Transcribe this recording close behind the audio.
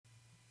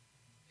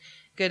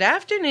Good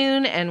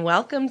afternoon and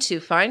welcome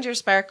to Find Your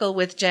Sparkle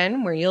with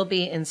Jen, where you'll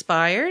be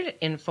inspired,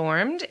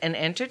 informed, and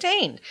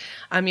entertained.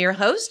 I'm your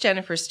host,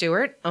 Jennifer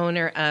Stewart,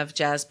 owner of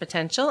Jazz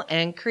Potential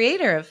and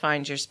creator of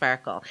Find Your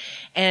Sparkle.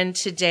 And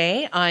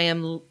today I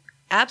am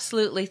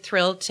absolutely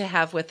thrilled to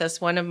have with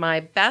us one of my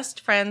best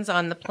friends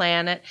on the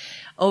planet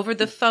over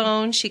the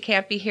phone. She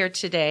can't be here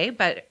today,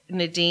 but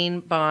Nadine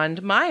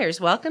Bond Myers.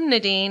 Welcome,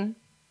 Nadine.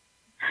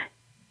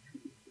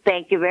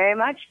 Thank you very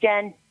much,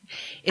 Jen.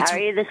 How are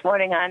you this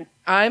morning on?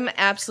 I'm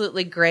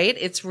absolutely great.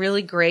 It's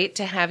really great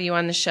to have you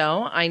on the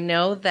show. I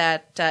know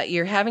that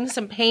you're having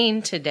some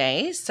pain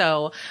today,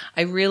 so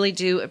I really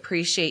do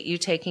appreciate you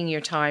taking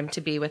your time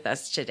to be with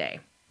us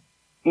today.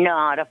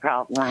 Not a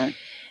problem.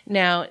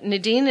 Now,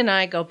 Nadine and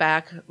I go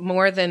back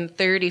more than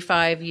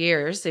 35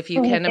 years, if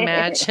you can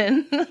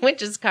imagine,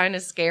 which is kind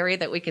of scary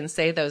that we can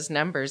say those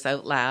numbers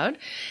out loud.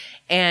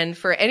 And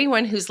for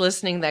anyone who's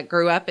listening that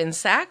grew up in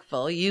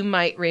Sackville, you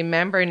might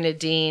remember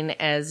Nadine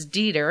as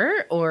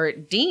Dieter or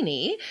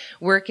Deanie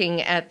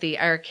working at the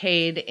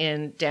arcade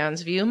in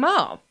Downsview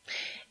Mall.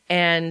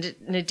 And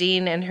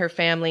Nadine and her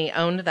family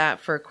owned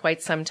that for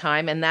quite some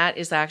time. And that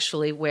is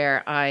actually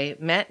where I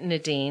met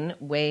Nadine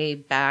way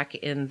back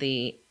in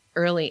the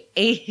early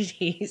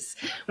 80s,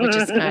 which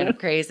is kind of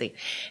crazy.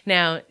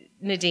 Now,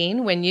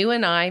 Nadine, when you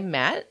and I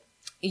met,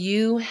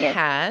 you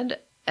had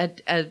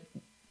a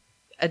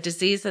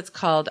disease that's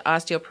called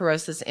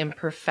osteoporosis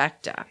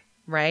imperfecta,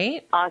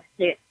 right?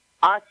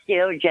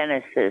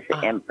 Osteogenesis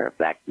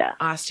imperfecta.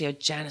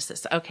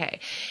 Osteogenesis, okay.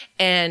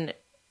 And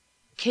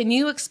can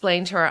you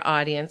explain to our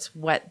audience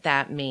what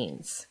that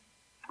means?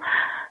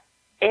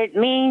 It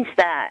means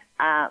that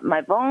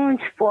my bones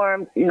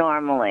form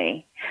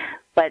normally,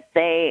 but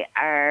they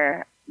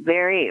are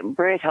very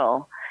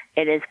brittle.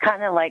 It is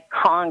kind of like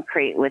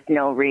concrete with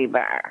no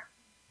rebar.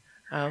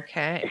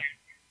 Okay.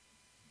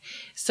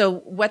 So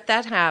what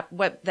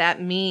that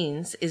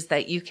means is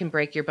that you can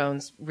break your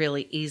bones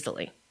really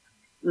easily.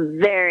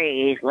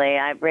 Very easily.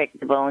 I break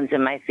the bones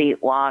in my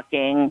feet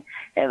walking.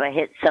 If I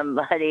hit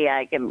somebody,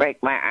 I can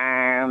break my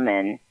arm.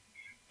 And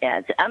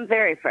yeah, I'm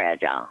very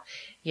fragile.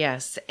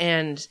 Yes.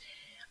 And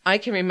I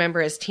can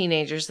remember as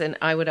teenagers, and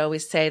I would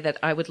always say that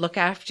I would look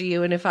after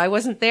you, and if I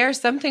wasn't there,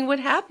 something would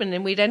happen,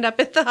 and we'd end up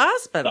at the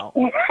hospital.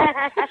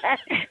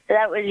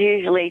 That was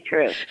usually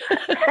true.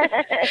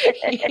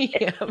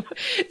 Yeah.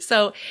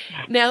 So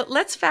now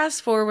let's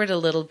fast forward a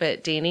little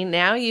bit, Deanie.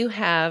 Now you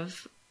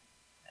have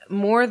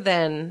more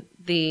than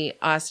the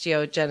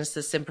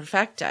osteogenesis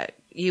imperfecta.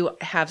 You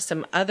have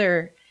some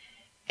other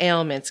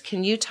ailments.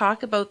 Can you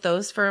talk about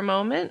those for a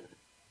moment?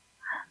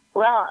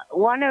 Well,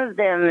 one of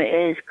them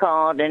is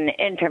called an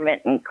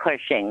intermittent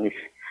Cushing's,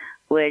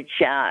 which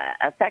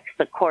affects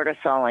the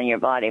cortisol in your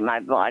body. My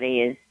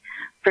body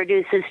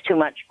produces too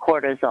much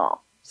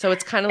cortisol. So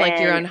it's kind of like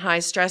you're on high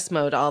stress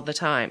mode all the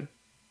time.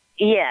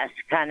 Yes,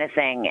 kind of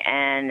thing.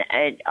 And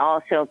it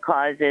also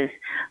causes,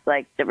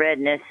 like, the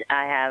redness.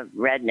 I have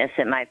redness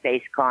in my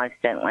face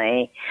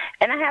constantly.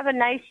 And I have a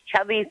nice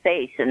chubby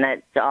face, and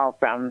that's all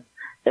from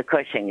the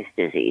Cushing's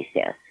disease,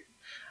 yes.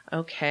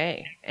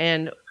 Okay.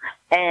 And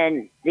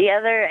the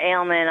other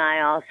ailment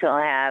I also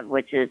have,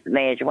 which is the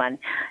major one,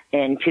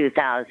 in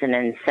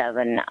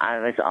 2007, I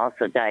was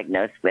also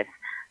diagnosed with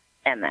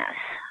MS.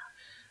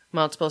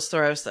 Multiple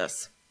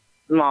sclerosis.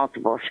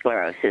 Multiple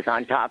sclerosis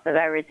on top of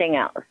everything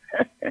else.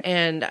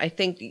 And I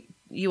think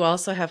you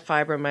also have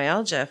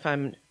fibromyalgia, if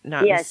I'm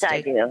not mistaken. Yes,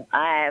 I do.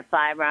 I have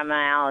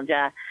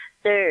fibromyalgia.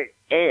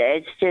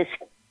 It's just,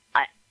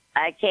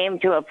 I came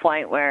to a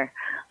point where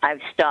I've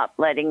stopped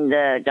letting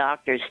the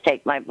doctors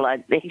take my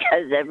blood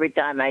because every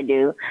time I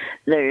do,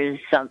 there's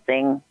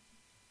something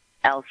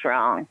else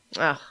wrong.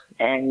 Oh.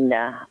 And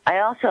I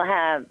also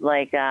have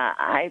like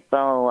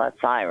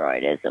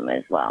hypothyroidism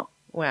as well.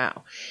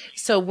 Wow.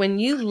 So when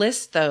you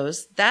list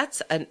those,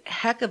 that's a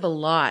heck of a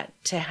lot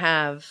to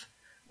have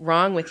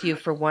wrong with you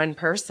for one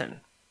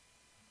person.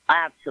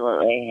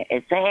 Absolutely.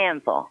 It's a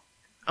handful.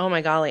 Oh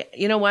my golly.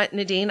 You know what,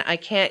 Nadine? I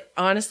can't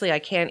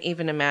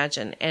even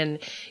imagine. And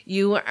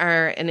you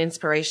are an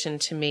inspiration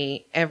to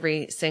me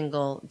every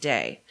single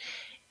day.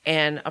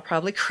 And I'll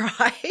probably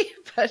cry,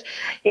 but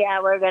yeah,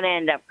 we're going to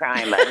end up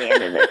crying by the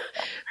end of this.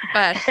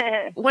 But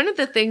one of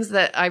the things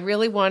that I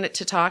really wanted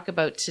to talk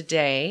about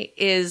today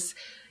is,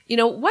 you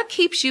know, what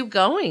keeps you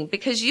going?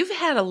 Because you've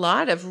had a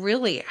lot of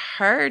really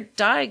hard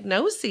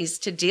diagnoses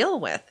to deal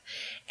with.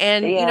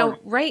 And, you know,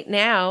 right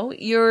now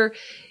you're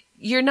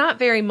not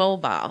very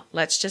mobile.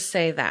 Let's just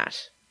say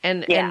that.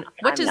 And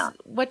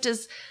what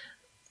does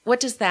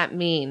that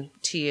mean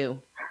to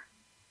you?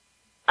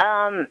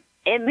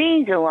 It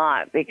means a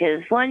lot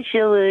because once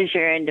you lose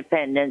your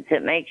independence,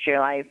 it makes your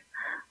life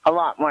a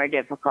lot more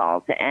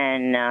difficult,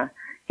 and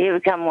you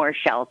become more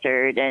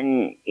sheltered,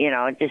 and you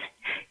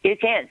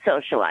can't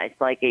socialize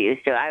like you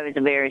used to. I was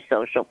a very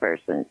social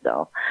person,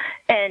 I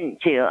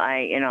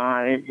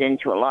was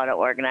into a lot of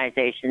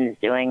organizations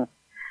doing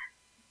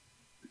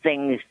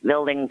things,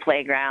 building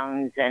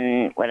playgrounds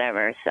and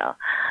whatever. So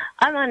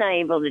I'm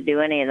unable to do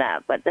any of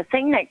that. But the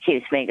thing that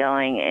keeps me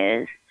going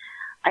is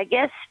I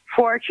guess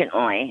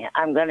fortunately,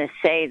 I'm going to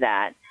say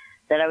that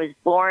I was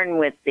born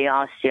with the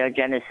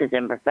osteogenesis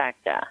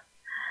imperfecta.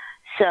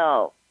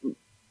 So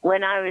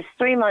when I was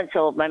 3 months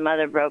old, my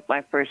mother broke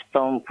my first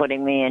bone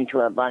putting me into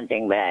a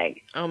bunting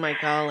bag. Oh, my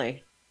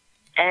golly.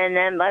 And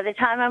then by the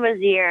time I was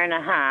a year and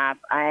a half,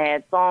 I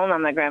had fallen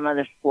on my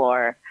grandmother's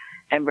floor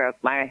and broke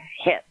my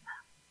hip.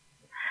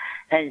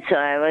 And so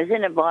I was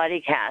in a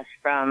body cast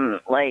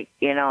from, like,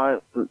 you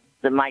know,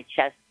 my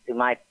chest to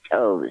my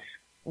toes.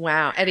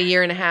 Wow. At a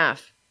year and a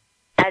half.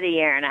 At a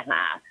year and a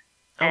half.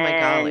 Oh, my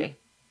golly.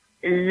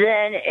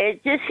 Then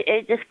it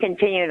just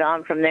continued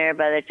on from there.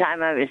 By the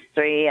time I was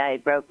 3, I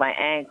broke my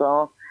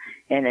ankle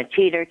in a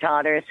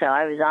teeter-totter, so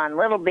I was on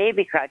little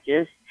baby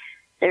crutches.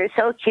 They're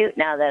so cute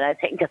now that I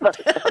think about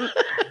them.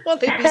 Well,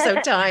 they'd be so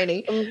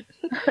tiny.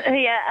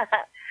 Yeah.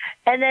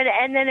 And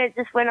then it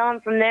just went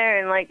on from there.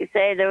 And like I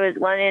say, there was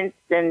one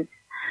instance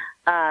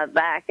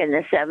back in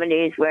the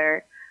 70s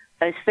where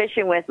I was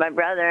fishing with my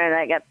brother and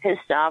I got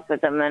pissed off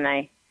with him and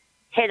I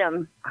hit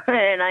him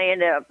and I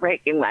ended up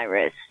breaking my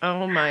wrist.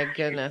 Oh, my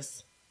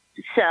goodness.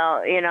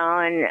 So, you know,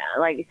 and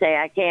like I say,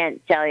 I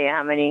can't tell you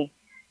how many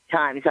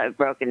times I've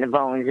broken the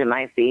bones in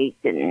my feet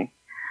and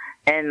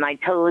my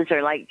toes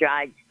are like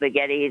dried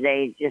spaghetti.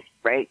 They just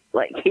break,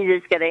 like you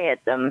just gotta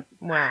hit them.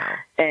 Wow.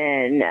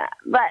 And,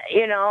 but,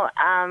 you know,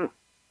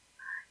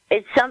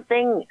 it's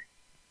something,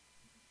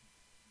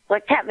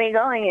 what kept me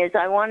going is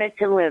I wanted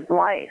to live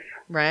life.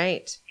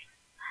 Right.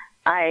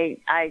 I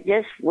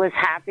just was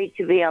happy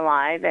to be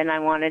alive and I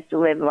wanted to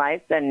live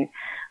life and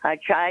I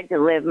tried to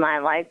live my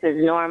life as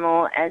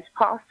normal as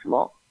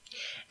possible.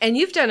 And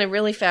you've done a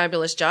really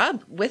fabulous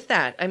job with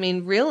that. I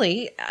mean,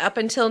 really, up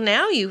until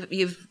now,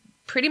 you've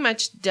pretty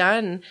much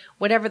done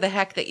whatever the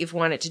heck that you've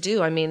wanted to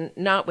do. I mean,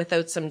 not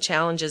without some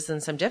challenges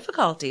and some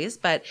difficulties,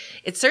 but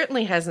it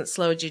certainly hasn't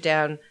slowed you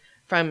down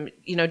from,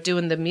 you know,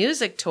 doing the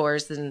music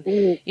tours and,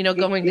 you know,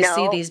 going to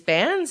see these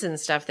bands and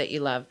stuff that you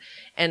love.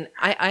 And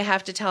I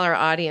have to tell our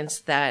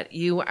audience that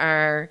you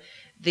are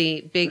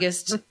the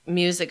biggest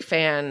music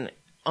fan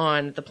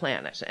on the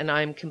planet. And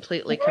I'm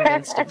completely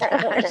convinced of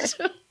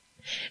that.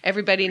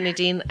 Everybody,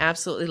 Nadine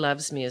absolutely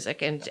loves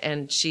music,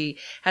 and she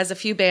has a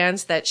few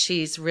bands that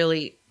she's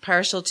really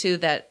partial to.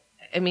 That,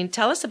 I mean,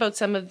 tell us about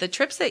some of the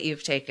trips that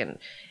you've taken.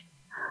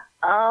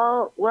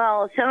 Oh,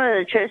 well, some of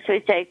the trips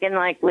we've taken,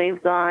 like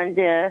we've gone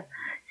to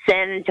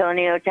San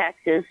Antonio,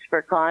 Texas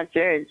for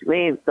concerts.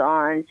 We've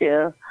gone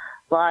to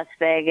Las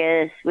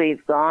Vegas.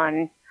 We've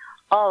gone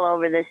all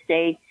over the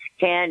States,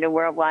 Canada,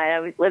 worldwide. I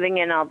was living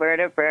in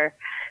Alberta for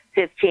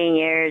 15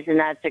 years, and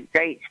that's a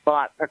great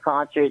spot for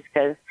concerts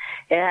because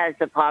it has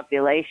the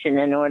population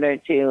in order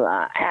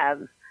to have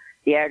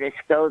the artists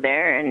go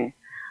there. And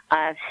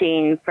I've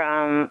seen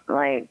from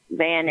like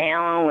Van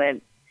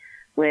Halen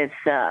with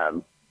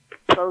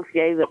both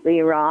David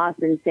Lee Roth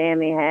and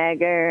Sammy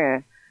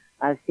Hagar.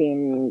 I've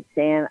seen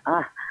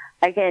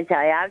I can't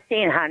tell you, I've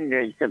seen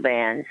hundreds of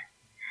bands.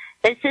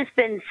 It's just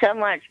been so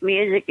much.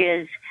 Music,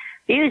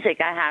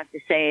 I have to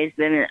say, has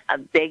been a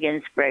big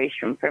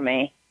inspiration for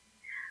me.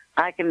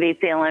 I can be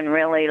feeling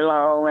really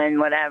low and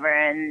whatever,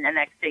 and the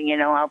next thing you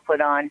know, I'll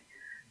put on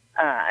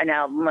an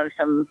album of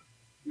some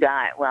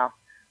guy, well,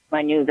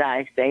 my new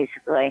guys,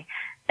 basically.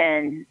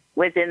 And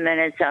within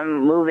minutes,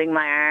 I'm moving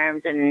my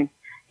arms and,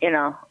 you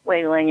know,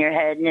 wiggling your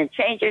head, and it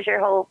changes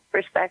your whole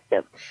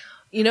perspective.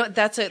 You know,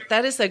 that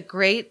is a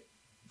great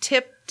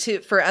tip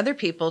for other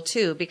people,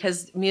 too,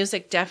 because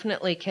music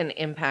definitely can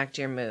impact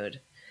your mood.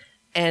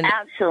 And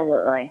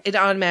absolutely. It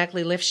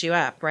automatically lifts you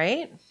up,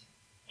 right?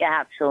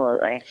 Yeah,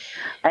 absolutely.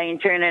 I can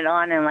turn it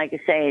on, and like I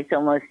say, it's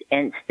almost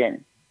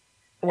instant.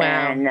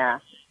 Wow. And,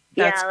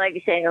 yeah, like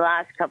I say, the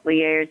last couple of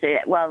years, the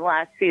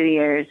last few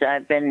years,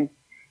 I've been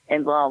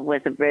involved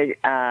with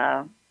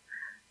a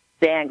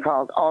band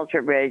called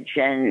Alter Bridge,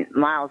 and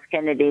Miles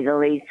Kennedy, the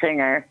lead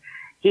singer,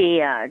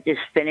 he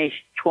just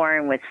finished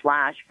touring with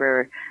Slash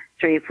for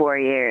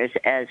 3-4 years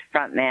as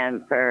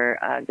frontman for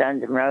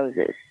Guns N'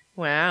 Roses.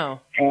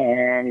 Wow.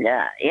 And,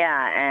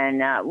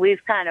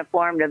 we've kind of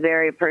formed a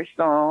very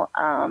personal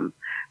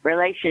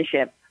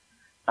relationship.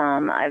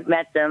 I've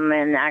met them,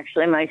 and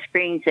actually my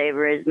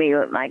screensaver is me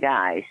with my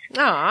guys.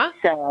 Aw.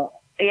 So,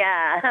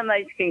 yeah,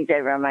 my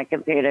screensaver on my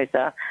computer.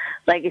 So,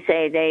 like I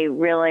say, they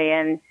really,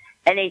 and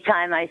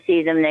anytime I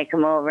see them, they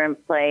come over and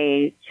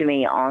play to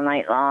me all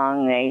night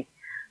long.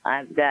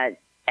 I've got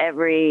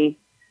every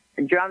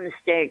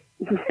drumstick,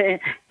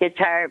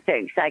 guitar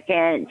picks. I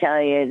can't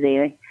tell you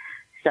the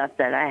stuff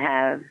that I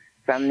have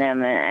from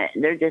them.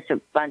 They're just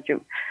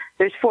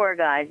there's 4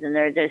 guys, and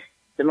they're just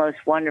the most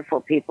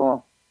wonderful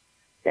people.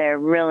 They're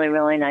really,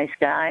 really nice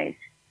guys.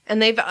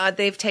 And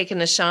they've taken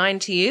a shine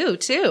to you,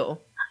 too.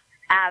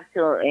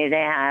 Absolutely, they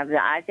have.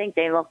 I think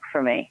they look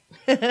for me.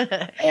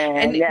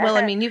 and well,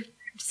 I mean, you've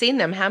seen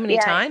them how many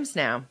times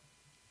now?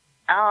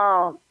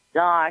 Oh,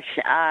 gosh.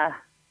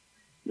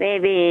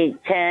 Maybe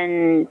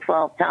 10,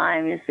 12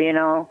 times, you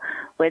know,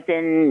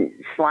 within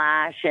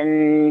Slash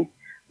and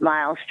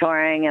Miles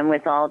touring and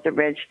with Alter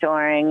Bridge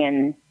touring.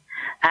 And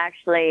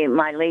actually,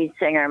 my lead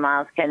singer,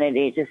 Miles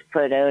Kennedy, just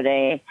put out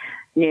a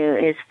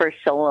his first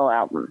solo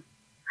album.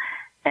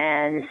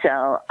 And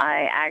so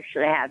I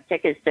actually have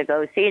tickets to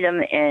go see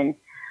them in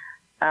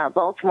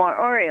Baltimore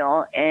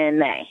Oriole in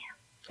May.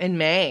 In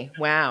May.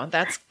 Wow.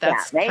 That's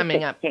May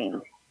coming 16th.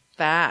 up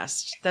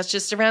fast. That's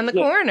just around the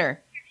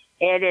corner.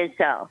 It is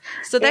so.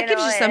 So that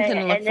gives you something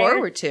to look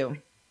forward to.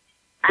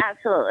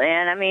 Absolutely.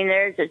 And I mean,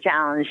 there's a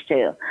challenge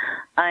too.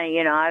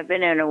 I've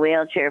been in a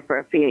wheelchair for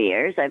a few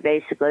years. I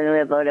basically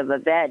live out of a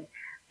bed,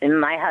 and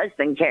my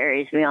husband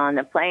carries me on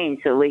the plane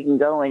so we can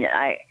go and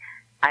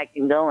I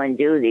can go and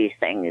do these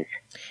things.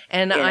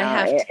 And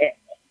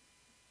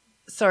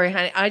sorry,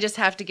 honey, I just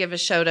have to give a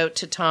shout out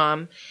to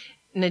Tom,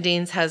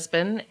 Nadine's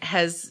husband.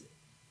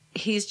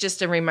 He's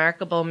just a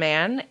remarkable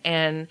man,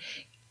 and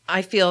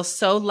I feel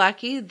so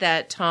lucky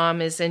that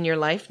Tom is in your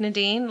life,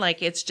 Nadine.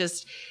 Like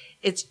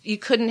you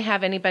couldn't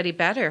have anybody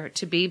better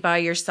to be by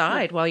your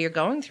side while you're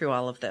going through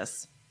all of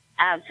this.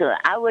 Absolutely.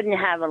 I wouldn't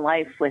have a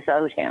life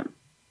without him.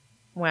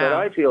 Wow. But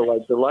I feel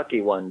like the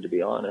lucky one, to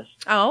be honest.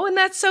 Oh, and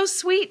that's so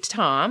sweet,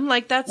 Tom.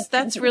 Like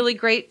that's really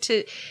great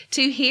to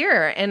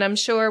hear. And I'm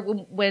sure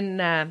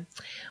when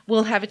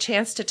we'll have a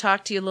chance to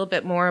talk to you a little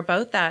bit more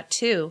about that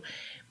too,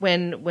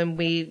 when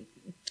we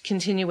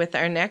continue with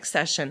our next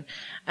session.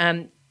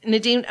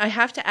 Nadine, I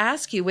have to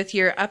ask you, with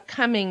your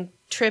upcoming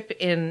trip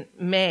in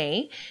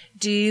May,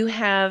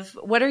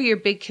 what are your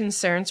big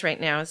concerns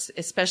right now,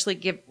 especially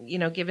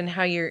given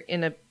how you're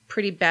in a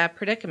pretty bad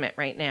predicament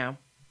right now?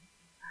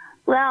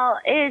 Well,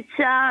 it's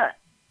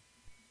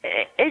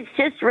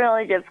just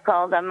really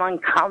difficult. I'm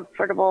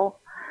uncomfortable,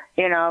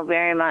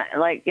 very much,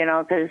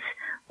 because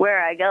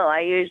where I go,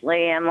 I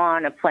usually am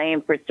on a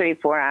plane for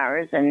 3-4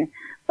 hours, and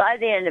by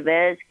the end of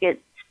it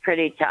gets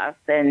pretty tough.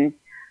 And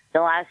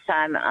the last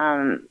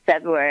time,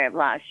 February of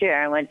last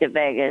year, I went to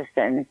Vegas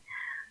and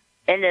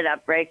ended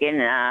up breaking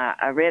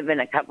a rib in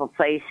a couple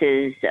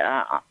places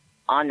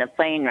on the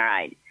plane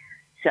ride.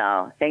 So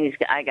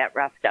I got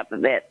roughed up a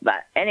bit.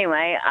 But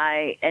anyway,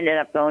 I ended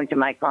up going to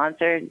my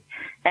concert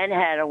and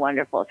had a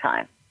wonderful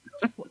time.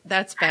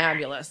 That's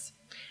fabulous.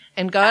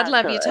 And God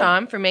love you,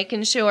 Tom, for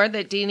making sure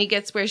that Deanie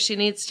gets where she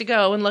needs to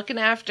go and looking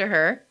after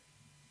her.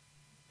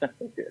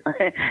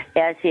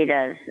 Yes, he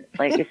does.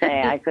 Like you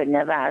say, I couldn't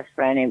have asked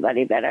for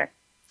anybody better.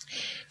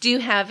 Do you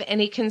have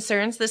any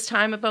concerns this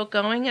time about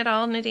going at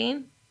all,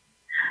 Nadine?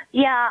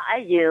 Yeah,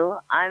 I do.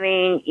 I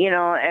mean,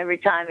 every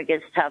time it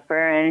gets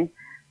tougher, and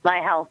my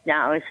health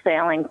now is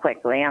failing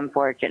quickly,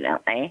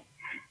 unfortunately.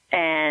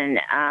 And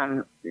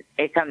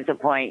it comes to a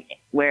point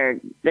where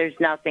there's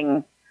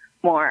nothing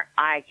more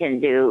I can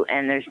do,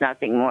 and there's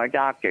nothing more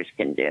doctors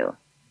can do.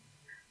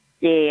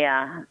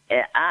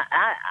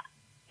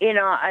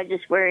 I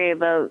just worry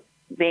about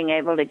being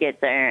able to get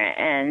there.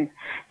 And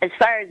as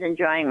far as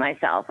enjoying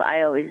myself,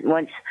 I always,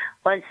 once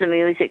the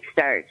music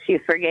starts, you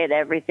forget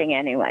everything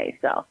anyway.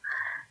 So,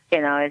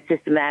 it's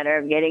just a matter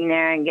of getting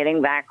there and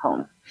getting back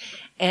home.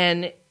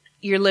 And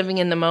you're living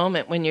in the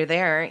moment when you're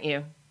there, aren't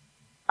you?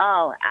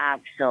 Oh,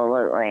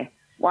 absolutely.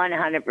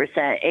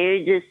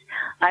 100%.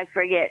 I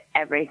forget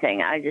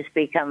everything. I just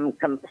become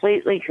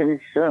completely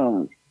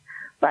consumed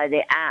by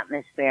the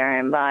atmosphere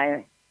and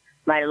by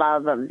my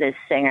love of this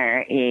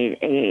singer.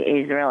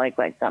 He's really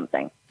quite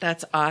something.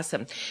 That's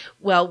awesome.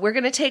 Well, we're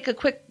going to take a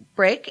quick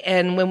break,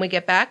 and when we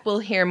get back, we'll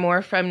hear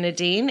more from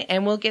Nadine,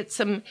 and we'll get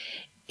some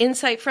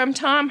insight from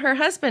Tom, her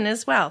husband,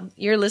 as well.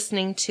 You're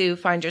listening to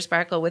Find Your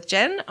Sparkle with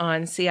Jen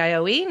on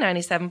CIOE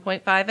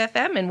 97.5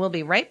 FM, and we'll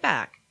be right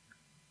back.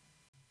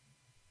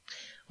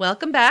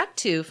 Welcome back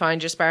to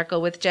Find Your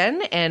Sparkle with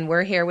Jen, and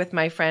we're here with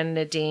my friend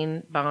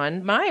Nadine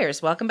Bond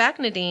Myers. Welcome back,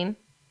 Nadine.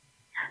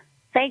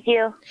 Thank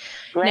you.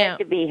 Glad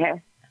to be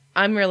here.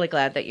 I'm really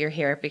glad that you're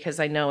here, because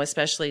I know,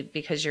 especially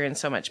because you're in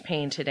so much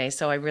pain today,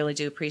 so I really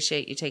do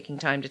appreciate you taking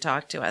time to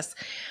talk to us.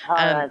 Oh,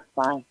 that's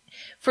fine.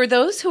 For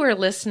those who are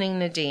listening,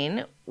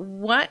 Nadine,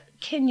 what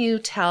can you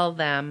tell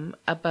them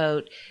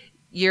about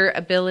your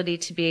ability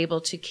to be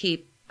able to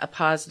keep a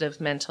positive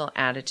mental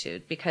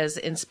attitude? Because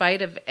in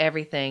spite of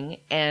everything,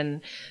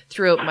 and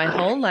throughout my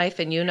whole life,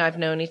 and you and I've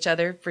known each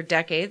other for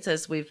decades,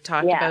 as we've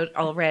talked about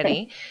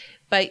already,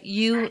 but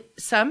you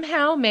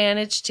somehow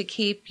manage to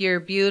keep your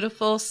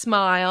beautiful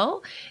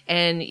smile,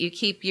 and you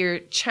keep your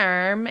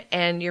charm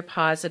and your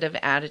positive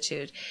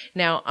attitude.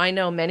 Now, I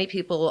know many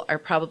people are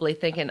probably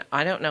thinking,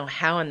 I don't know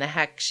how in the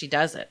heck she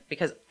does it,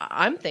 because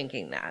I'm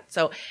thinking that.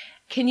 So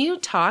can you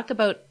talk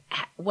about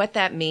what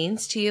that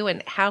means to you,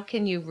 and how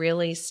can you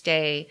really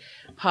stay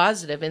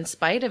positive in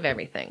spite of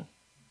everything?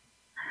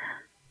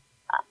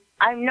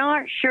 I'm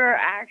not sure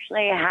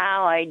actually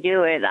how I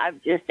do it.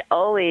 I've just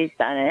always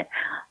done it.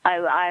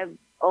 I've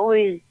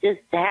always just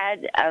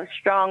had a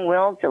strong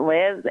will to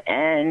live,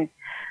 and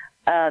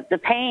the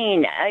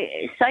pain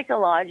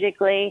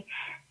psychologically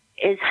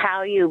is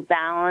how you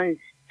balance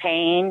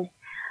pain.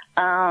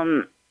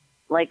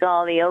 Like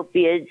all the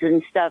opiates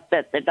and stuff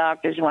that the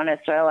doctors want to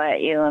throw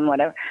at you and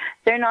whatever,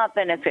 they're not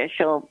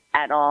beneficial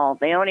at all.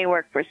 They only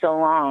work for so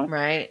long.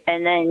 Right.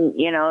 And then,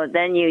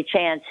 then you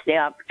chance the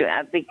opportunity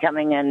of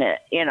becoming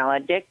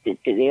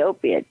addicted to the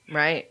opiate.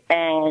 Right.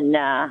 And,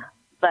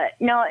 But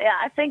no,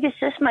 I think it's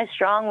just my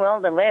strong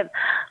will to live.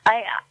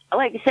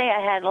 Like I say,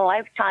 I had a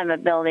lifetime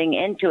of building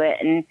into it,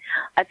 and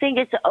I think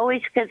it's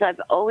always because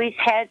I've always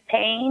had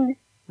pain.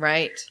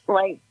 Right.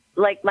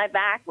 Like my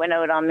back went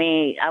out on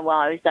me. I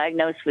was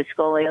diagnosed with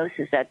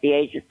scoliosis at the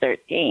age of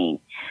 13,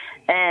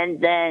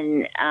 and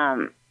then,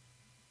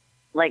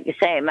 like I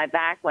say, my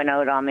back went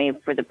out on me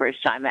for the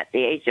first time at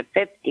the age of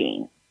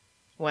 15.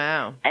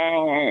 Wow.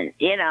 And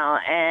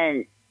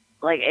and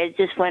like it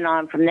just went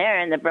on from there,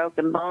 and the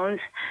broken bones.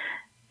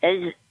 As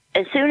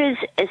soon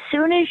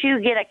as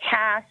you get a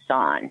cast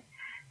on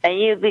and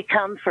you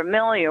become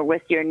familiar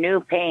with your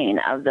new pain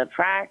of the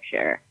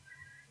fracture,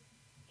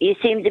 you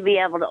seem to be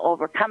able to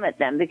overcome it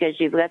then because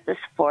you've got the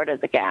support of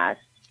the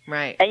cast.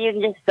 Right. And you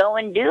can just go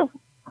and do.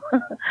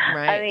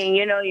 Right. I mean,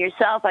 you know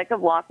yourself, I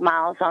could walk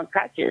miles on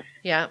crutches.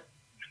 Yeah.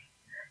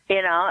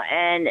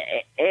 And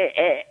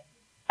it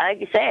like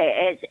I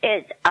say,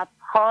 it's a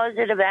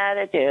positive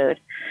attitude.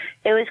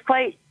 It was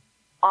quite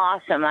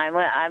awesome. When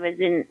I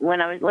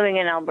was living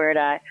in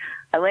Alberta,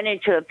 I went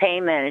into a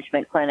pain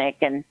management clinic,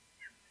 and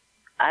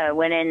I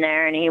went in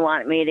there, and he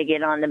wanted me to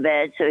get on the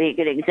bed so he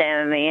could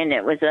examine me, and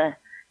it was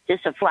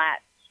just a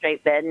flat,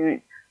 straight bed,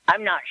 and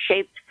I'm not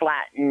shaped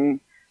flat and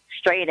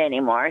straight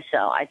anymore,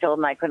 so I told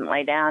him I couldn't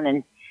lay down,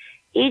 and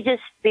he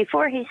just,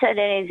 before he said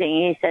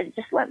anything, he said,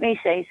 just let me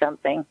say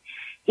something.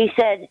 He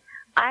said,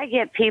 I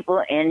get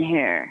people in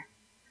here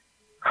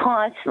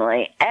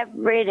constantly,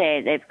 every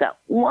day. They've got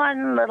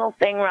one little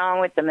thing wrong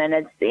with them, and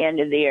it's the end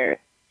of the earth.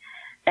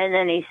 And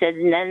then he said,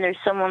 and then there's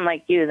someone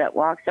like you that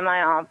walks in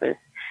my office.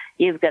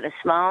 You've got a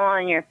smile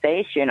on your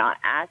face. You're not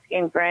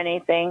asking for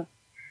anything.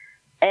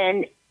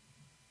 And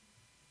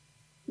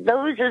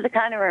those are the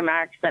kind of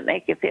remarks that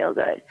make you feel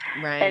good.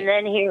 Right. And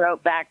then he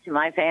wrote back to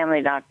my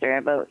family doctor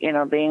about,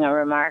 being a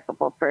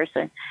remarkable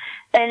person.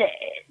 And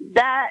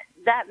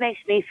that makes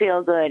me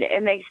feel good.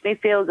 It makes me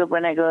feel good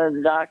when I go to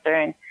the doctor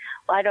and,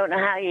 I don't know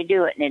how you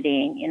do it,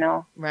 Nadine,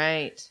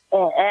 Right.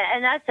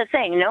 And that's the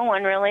thing. No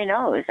one really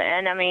knows.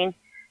 And, I mean,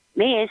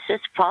 me, it's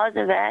just a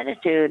positive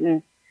attitude.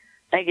 And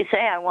like I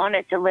say, I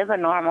wanted to live a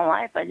normal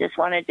life. I just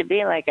wanted to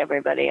be like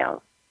everybody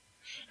else.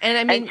 And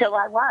I mean, until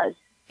I was.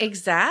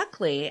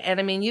 Exactly. And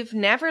I mean, you've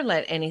never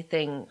let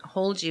anything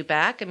hold you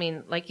back. I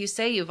mean, like you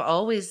say, you've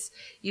always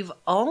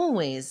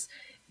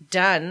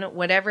done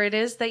whatever it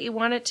is that you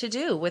wanted to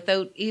do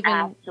without even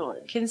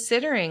Absolutely.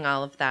 Considering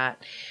all of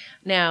that.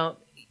 Now,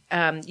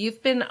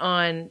 you've been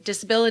on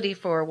disability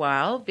for a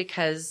while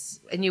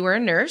and you were a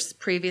nurse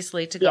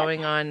previously to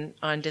going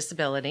on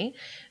disability.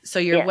 So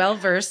you're well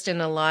versed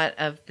in a lot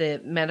of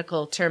the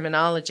medical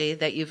terminology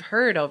that you've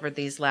heard over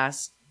these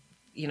last,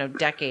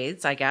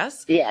 decades, I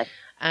guess. Yes.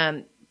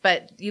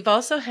 But you've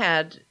also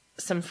had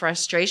some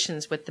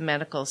frustrations with the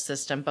medical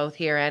system, both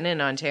here and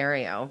in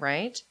Ontario,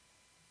 right?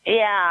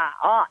 Yeah,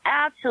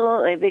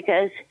 absolutely,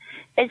 because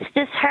it's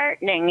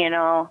disheartening,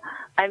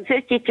 I'm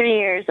 53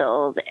 years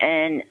old,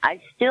 and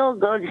I still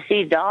go to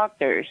see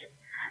doctors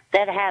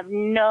that have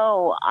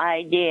no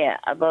idea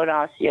about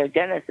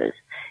osteogenesis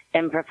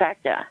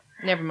imperfecta.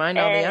 Never mind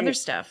all the other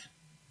stuff.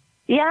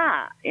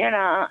 Yeah,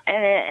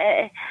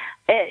 and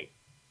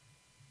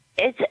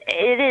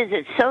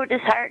it's so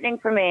disheartening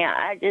for me.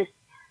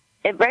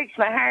 It breaks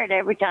my heart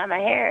every time I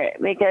hear it,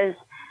 because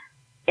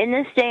in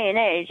this day and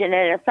age, and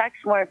it affects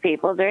more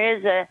people, there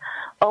is a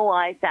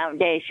OI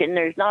Foundation.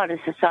 There's not a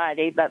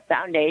society, but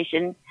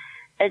foundation.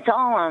 It's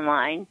all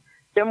online.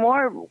 They're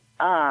more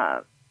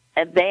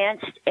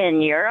advanced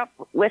in Europe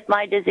with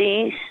my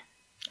disease.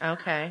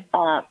 Okay.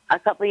 A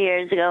couple of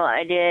years ago,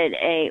 I did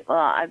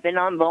I've been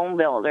on Bone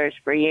Builders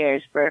for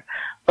years for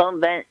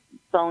bone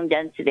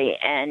density,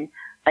 and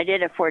I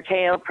did a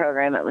Forteo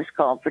program, it was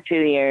called, for 2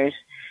 years.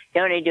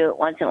 You only do it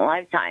once in a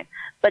lifetime.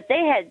 But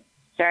they had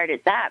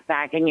started that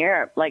back in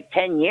Europe like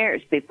 10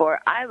 years before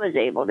I was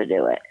able to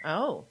do it.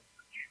 Oh.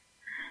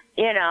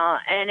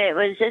 And it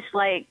was just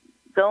like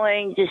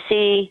going to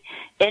see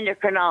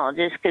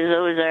endocrinologists, because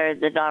those are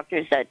the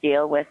doctors that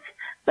deal with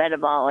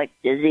metabolic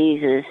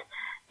diseases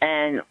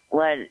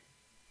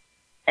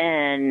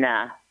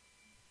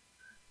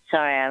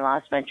sorry, I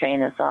lost my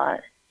train of thought.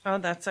 Oh,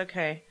 that's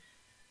okay.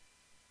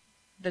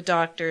 The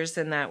doctors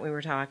and that we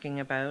were talking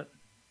about.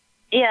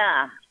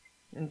 Yeah.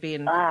 And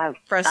being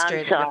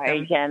frustrated I'm sorry,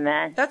 with them.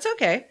 Jen, That's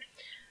okay.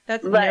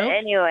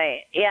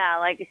 Anyway, yeah,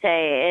 like I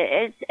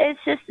say, it's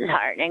just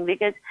disheartening,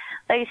 because,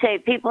 like I say,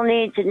 people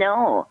need to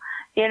know.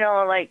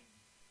 Like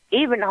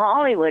even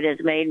Hollywood has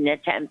made an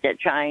attempt at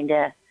trying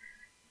to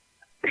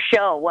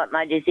show what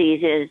my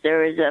disease is.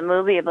 There was a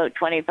movie about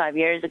 25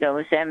 years ago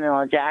with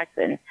Samuel L.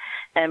 Jackson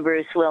and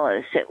Bruce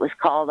Willis. It was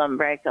called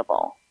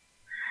Unbreakable.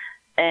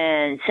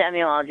 And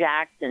Samuel L.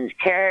 Jackson's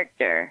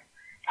character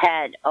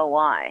had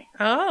OI.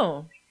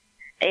 Oh.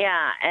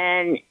 Yeah,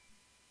 and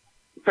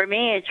for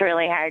me, it's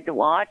really hard to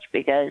watch,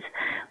 because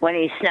when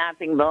he's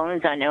snapping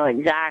bones, I know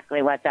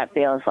exactly what that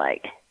feels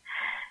like.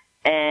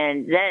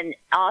 And then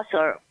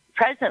also,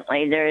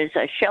 presently, there's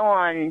a show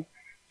on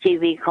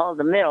TV called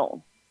The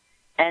Middle,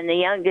 and the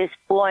youngest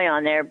boy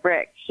on there,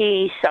 Brick,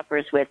 he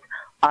suffers with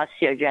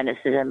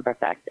osteogenesis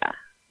imperfecta.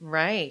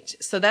 Right.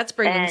 So that's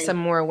bringing And some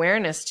more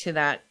awareness to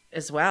that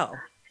as well.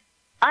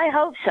 I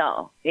hope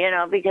so,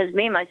 because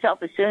me, myself,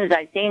 as soon as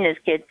I seen this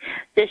kid,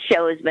 this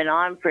show has been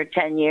on for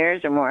 10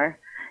 years or more.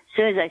 As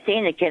soon as I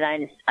seen the kid,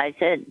 I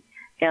said,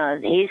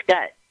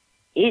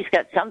 he's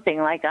got something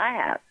like I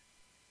have.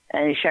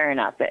 And sure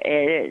enough,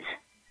 it is.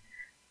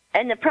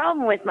 And the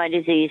problem with my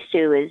disease,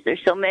 too, is there's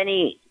so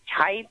many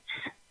types.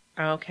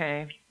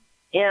 Okay.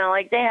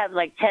 Like they have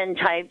like 10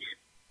 types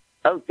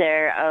out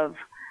there of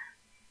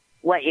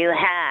what you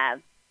have,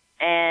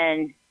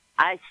 and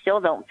I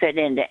still don't fit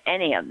into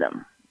any of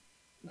them.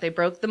 They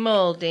broke the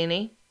mold,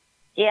 Deanie.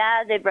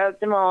 Yeah, they broke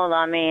the mold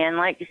on me, and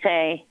like you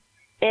say,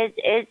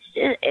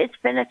 it's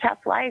been a tough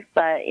life,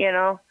 but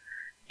you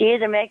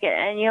either make it,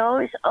 and you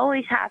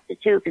always have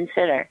to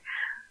consider,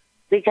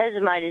 because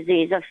of my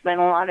disease, I've spent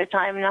a lot of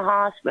time in the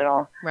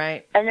hospital.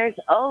 Right. And there's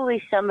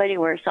always somebody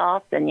worse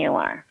off than you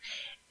are.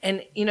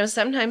 And,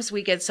 sometimes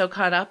we get so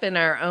caught up in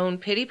our own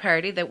pity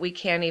party that we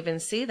can't even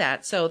see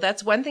that. So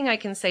that's one thing I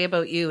can say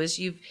about you is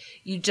you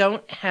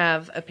don't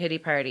have a pity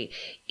party.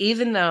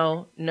 Even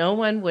though no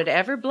one would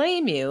ever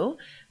blame you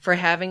for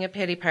having a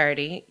pity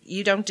party,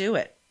 you don't do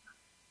it.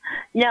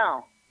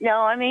 No,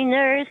 I mean,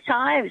 there's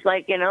times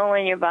like,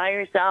 when you're by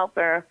yourself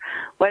or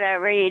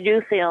whatever, you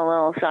do feel a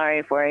little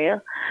sorry for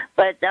you.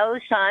 But those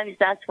times,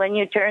 that's when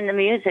you turn the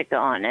music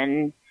on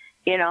and,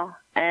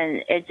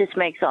 and it just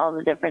makes all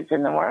the difference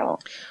in the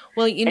world.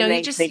 Well, you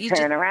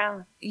turn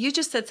around. You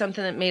just said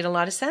something that made a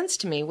lot of sense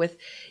to me with,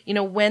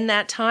 when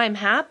that time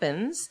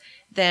happens,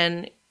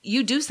 then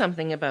you do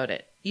something about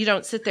it. You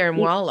don't sit there and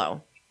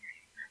wallow.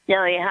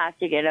 No, you have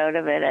to get out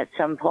of it at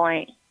some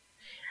point.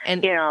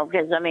 And,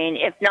 because,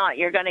 if not,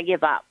 you're going to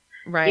give up.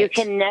 Right. You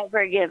can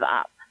never give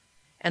up.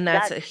 And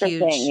that's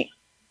huge.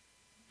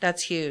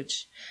 That's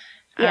huge.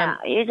 Yeah,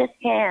 you just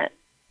can't.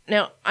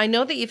 Now, I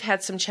know that you've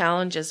had some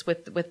challenges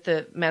with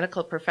the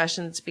medical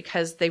professions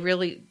because they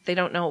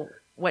don't know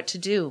what to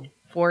do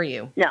for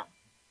you. No.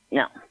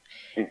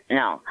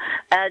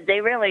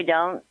 They really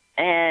don't.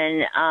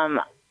 And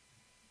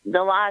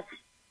the last,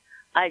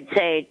 I'd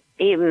say,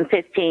 even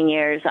 15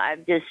 years,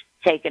 I've just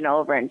taken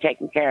over and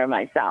taken care of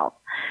myself.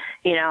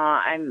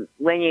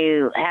 When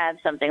you have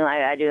something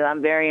like I do,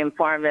 I'm very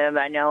informative.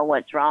 I know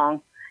what's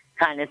wrong,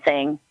 kind of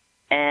thing.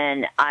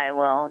 And I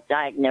will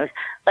diagnose.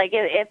 Like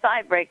if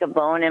I break a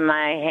bone in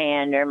my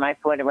hand or my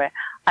foot or whatever,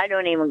 I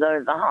don't even go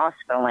to the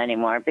hospital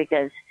anymore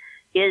because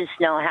you just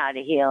know how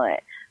to heal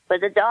it.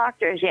 But the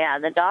doctors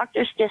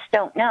just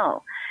don't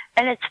know.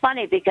 And it's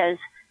funny because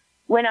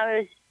when I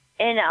was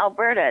in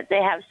Alberta,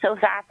 they have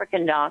South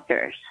African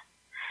doctors.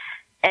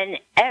 And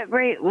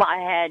I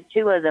had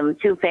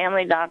two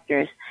family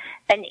doctors,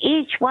 and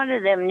each one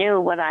of them knew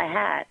what I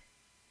had.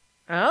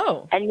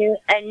 Oh. And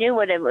knew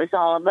what it was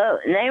all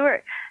about. And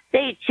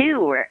they too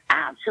were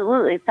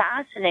absolutely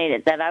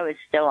fascinated that I was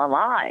still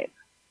alive.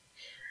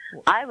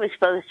 I was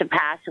supposed to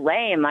pass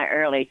away in my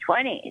early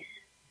 20s.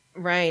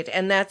 Right.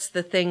 And that's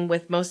the thing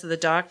with most of the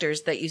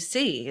doctors that you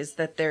see is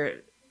that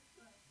they're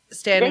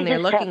standing there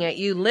looking at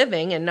you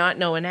living and not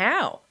knowing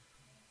how.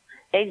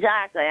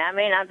 Exactly.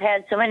 I've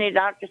had so many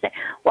doctors say,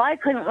 well, I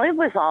couldn't live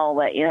with all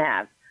what you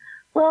have.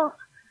 Well,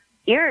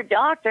 you're a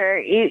doctor.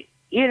 You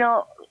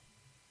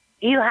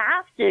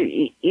have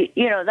to,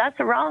 that's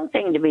the wrong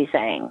thing to be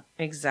saying.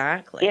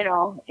 Exactly.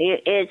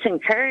 It's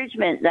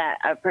encouragement that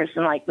a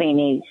person like me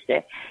needs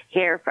to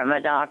hear from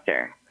a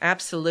doctor.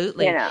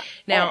 Absolutely.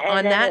 Now,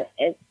 on that...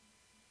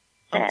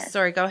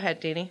 sorry, go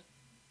ahead, Deanie.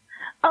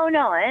 Oh,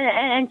 no,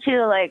 and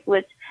too, like,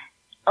 with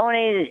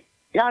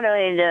not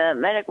only the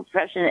medical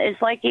profession,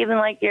 it's like even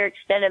like your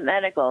extended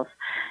medicals.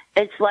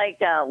 It's like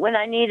when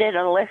I needed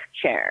a lift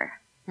chair.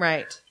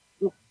 Right.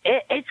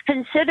 It's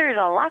considered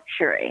a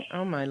luxury.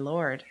 Oh, my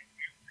Lord.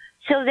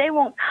 So they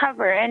won't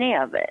cover any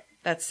of it.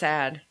 That's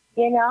sad.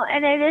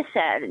 And it is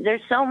sad.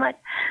 There's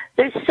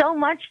so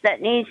much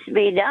that needs to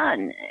be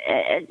done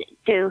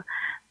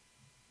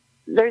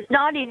there's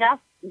not enough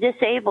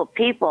disabled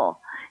people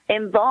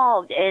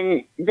involved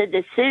in the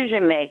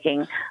decision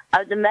making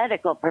of the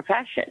medical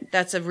profession.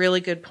 That's a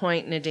really good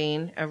point,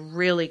 Nadine. A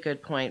really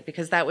good point,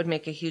 because that would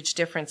make a huge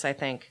difference, I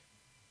think.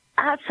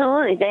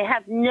 Absolutely. They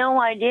have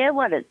no idea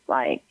what it's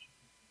like.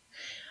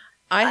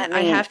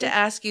 I have to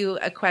ask you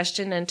a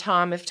question, and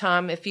Tom,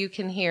 if you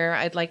can hear,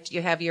 I'd like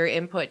to have your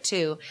input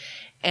too.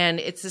 And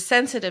it's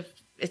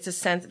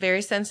a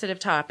very sensitive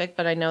topic,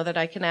 but I know that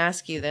I can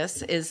ask you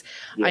this.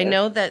 I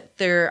know that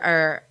there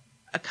are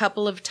a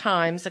couple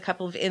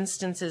of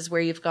instances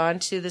where you've gone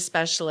to the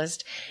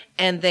specialist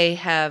and they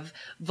have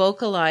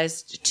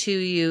vocalized to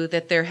you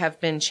that there have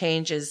been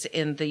changes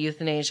in the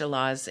euthanasia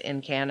laws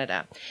in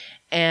Canada.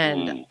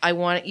 And I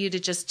want you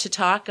to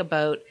talk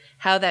about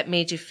how that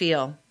made you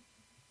feel.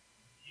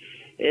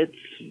 It's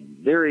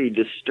very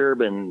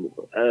disturbing,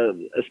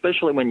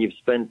 especially when you've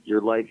spent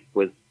your life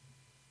with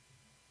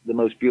the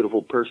most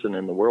beautiful person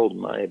in the world, in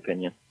my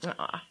opinion.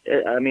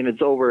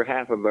 It's over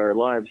half of our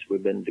lives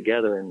we've been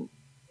together, and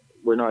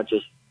we're not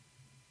just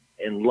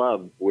in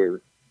love,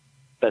 we're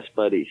best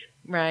buddies.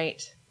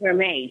 Right. We're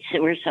mates.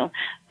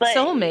 But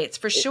soulmates,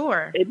 for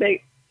sure.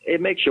 It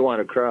It makes you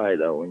want to cry,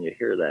 though, when you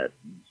hear that.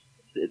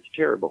 It's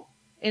terrible.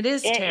 It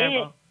is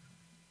terrible.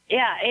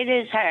 Yeah, it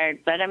is hard,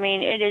 but I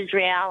mean, it is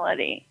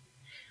reality.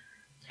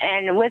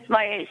 And with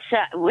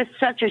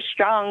such a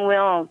strong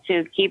will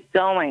to keep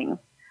going,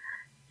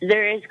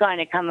 there is going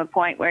to come a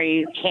point where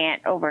you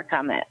can't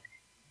overcome it.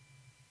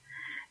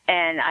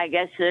 And I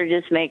guess they're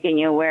just making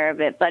you aware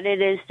of it, but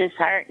it is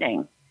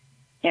disheartening.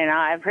 You know,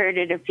 I've heard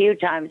it a few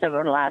times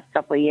over the last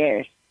couple of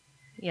years.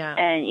 Yeah.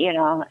 And, you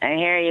know, and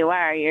here you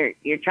are,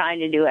 you're trying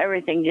to do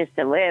everything just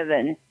to live,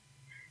 and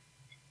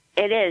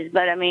it is.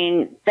 But I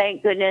mean,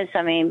 thank goodness,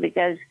 I mean,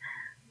 because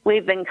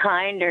we've been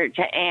kinder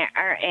to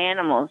our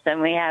animals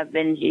than we have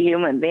been to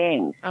human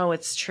beings. Oh,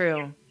 it's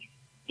true.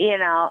 You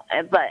know,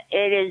 but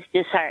it is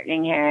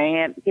disheartening hearing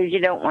it, because you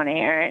don't want to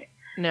hear it.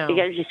 No.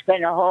 Because you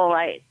spend a whole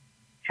life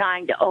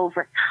trying to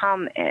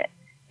overcome it.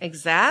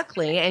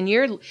 Exactly. And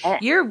you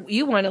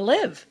want to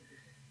live.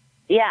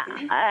 Yeah,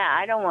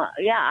 I don't want.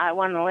 Yeah, I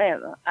want to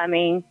live. I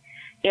mean,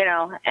 you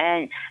know,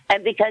 and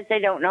because they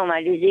don't know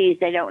my disease,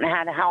 they don't know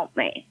how to help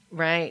me.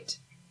 Right.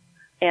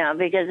 You know,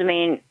 because I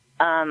mean,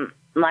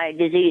 my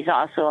disease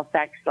also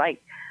affects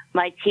like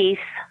my teeth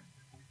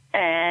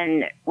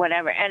and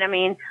whatever. And I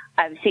mean,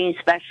 I've seen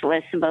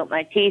specialists about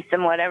my teeth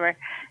and whatever,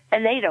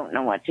 and they don't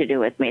know what to do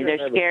with me.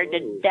 They're scared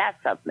to death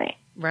of me.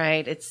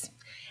 Right.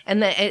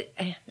 And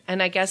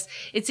I guess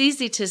it's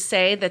easy to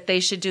say that they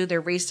should do their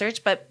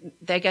research, but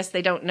I guess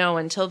they don't know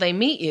until they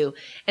meet you.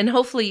 And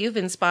hopefully you've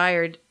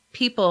inspired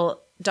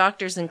people,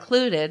 doctors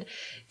included,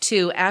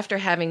 to, after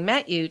having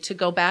met you, to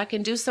go back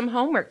and do some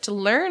homework, to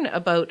learn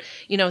about,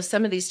 you know,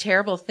 some of these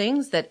terrible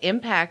things that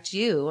impact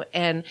you.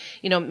 And,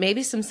 you know,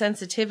 maybe some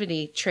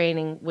sensitivity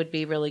training would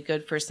be really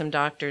good for some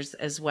doctors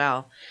as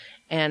well.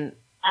 And,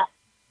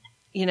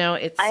 you know,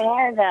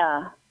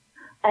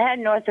 I had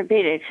an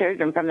orthopedic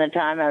surgeon from the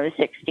time I was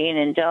 16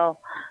 until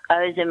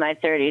I was in my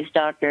 30s,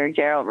 Dr.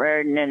 Gerald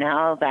Reardon in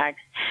Halifax.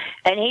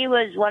 And he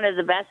was one of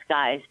the best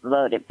guys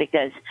about it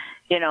because,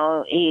 you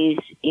know, he's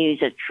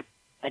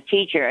a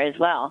teacher as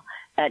well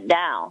at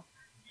Dow.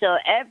 So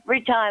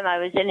every time I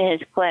was in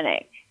his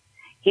clinic,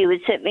 he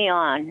would sit me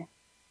on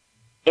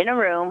in a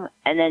room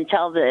and then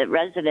tell the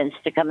residents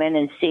to come in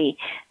and see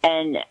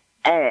and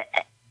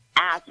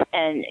ask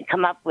and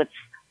come up with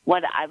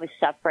what I was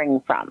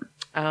suffering from.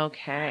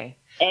 Okay.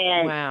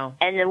 And, wow.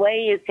 And the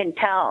way you can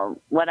tell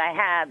what I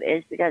have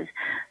is because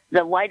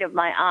the white of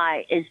my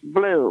eye is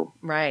blue.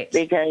 Right.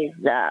 Because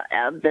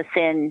of the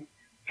thin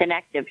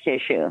connective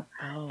tissue.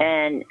 Oh.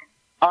 And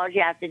all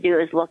you have to do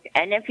is look.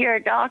 And if you're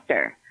a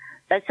doctor,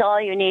 that's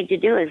all you need to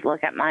do is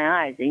look at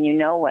my eyes and you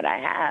know what I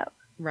have.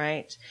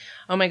 Right.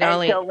 Oh, my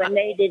golly. And so when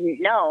they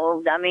didn't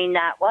know, I mean,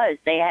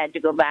 they had to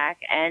go back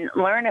and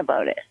learn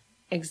about it.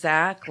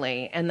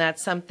 Exactly. And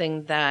that's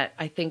something that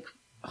I think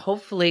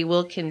hopefully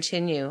will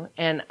continue.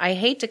 And I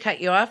hate to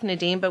cut you off,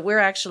 Nadine, but we're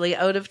actually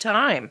out of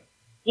time.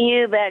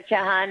 You betcha,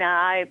 Hannah.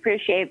 I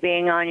appreciate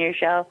being on your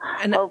show.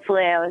 And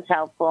hopefully I was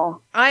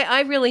helpful.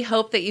 I really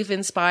hope that you've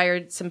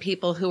inspired some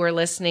people who are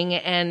listening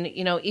and,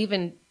 you know,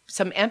 even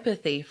some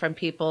empathy from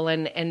people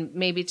and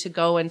maybe to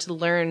go and to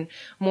learn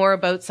more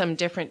about some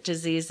different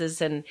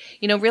diseases and,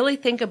 you know, really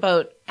think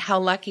about how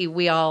lucky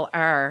we all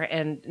are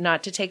and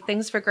not to take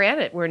things for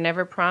granted. We're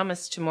never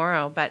promised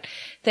tomorrow. But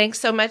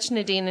thanks so much,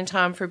 Nadine and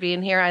Tom, for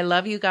being here. I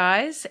love you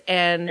guys.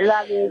 And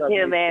love you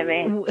too,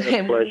 baby.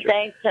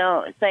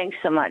 Thanks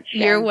so much,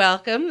 Jen. You're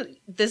welcome.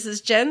 This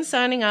is Jen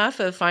signing off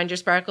of Find Your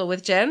Sparkle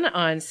with Jen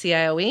on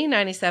CIOE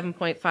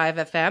 97.5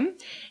 FM.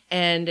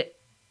 And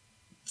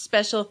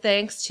special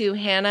thanks to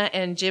Hannah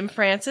and Jim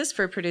Francis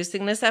for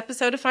producing this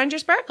episode of Find Your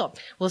Sparkle.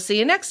 We'll see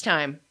you next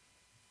time.